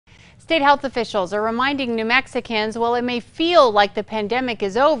State health officials are reminding New Mexicans, while it may feel like the pandemic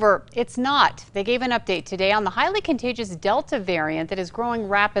is over, it's not. They gave an update today on the highly contagious Delta variant that is growing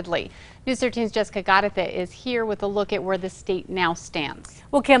rapidly. News 13's Jessica Garathe is here with a look at where the state now stands.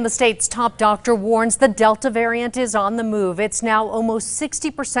 Well, Kim, the state's top doctor warns the Delta variant is on the move. It's now almost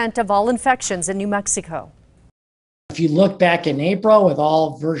 60% of all infections in New Mexico. If you look back in April with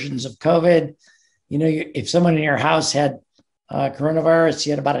all versions of COVID, if someone in your house had coronavirus,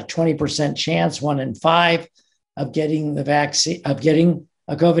 you had about a 20% chance, 1 in 5, of getting the vaccine, of getting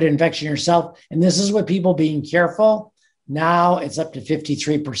a COVID infection yourself. And this is with people being careful. Now it's up to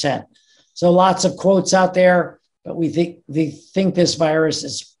 53%. So lots of quotes out there, but they think this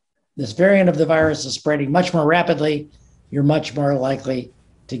variant of the virus is spreading much more rapidly. You're much more likely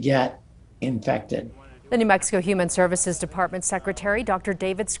to get infected. The New Mexico Human Services Department Secretary Dr.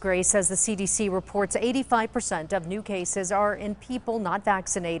 David Gray says the CDC reports 85% of new cases are in people not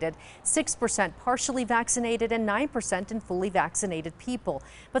vaccinated, 6% partially vaccinated, and 9% in fully vaccinated people.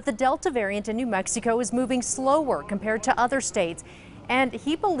 But the Delta variant in New Mexico is moving slower compared to other states, and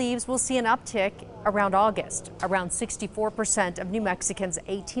he believes we'll see an uptick around August. Around 64% of New Mexicans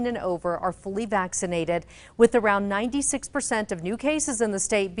 18 and over are fully vaccinated, with around 96% of new cases in the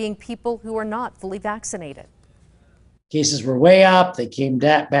state being people who are not fully vaccinated. Cases were way up. They came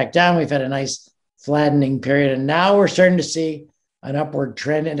back down. We've had a nice flattening period, and now we're starting to see an upward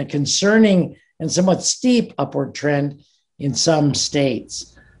trend, and a concerning and somewhat steep upward trend in some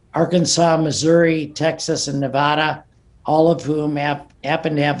states. Arkansas, Missouri, Texas, and Nevada, all of whom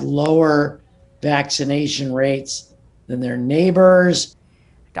happen to have lower vaccination rates than their neighbors.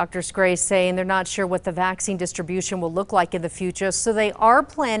 Dr. Gray saying they're not sure what the vaccine distribution will look like in the future, so they are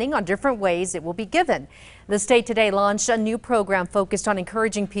planning on different ways it will be given. The state today launched a new program focused on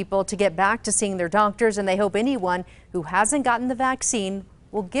encouraging people to get back to seeing their doctors, and they hope anyone who hasn't gotten the vaccine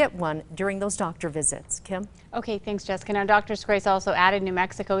will get one during those doctor visits. Kim? Okay, thanks, Jessica. Now, Dr. Grace also added New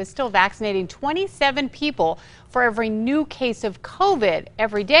Mexico is still vaccinating 27 people for every new case of COVID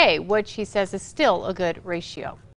every day, which he says is still a good ratio.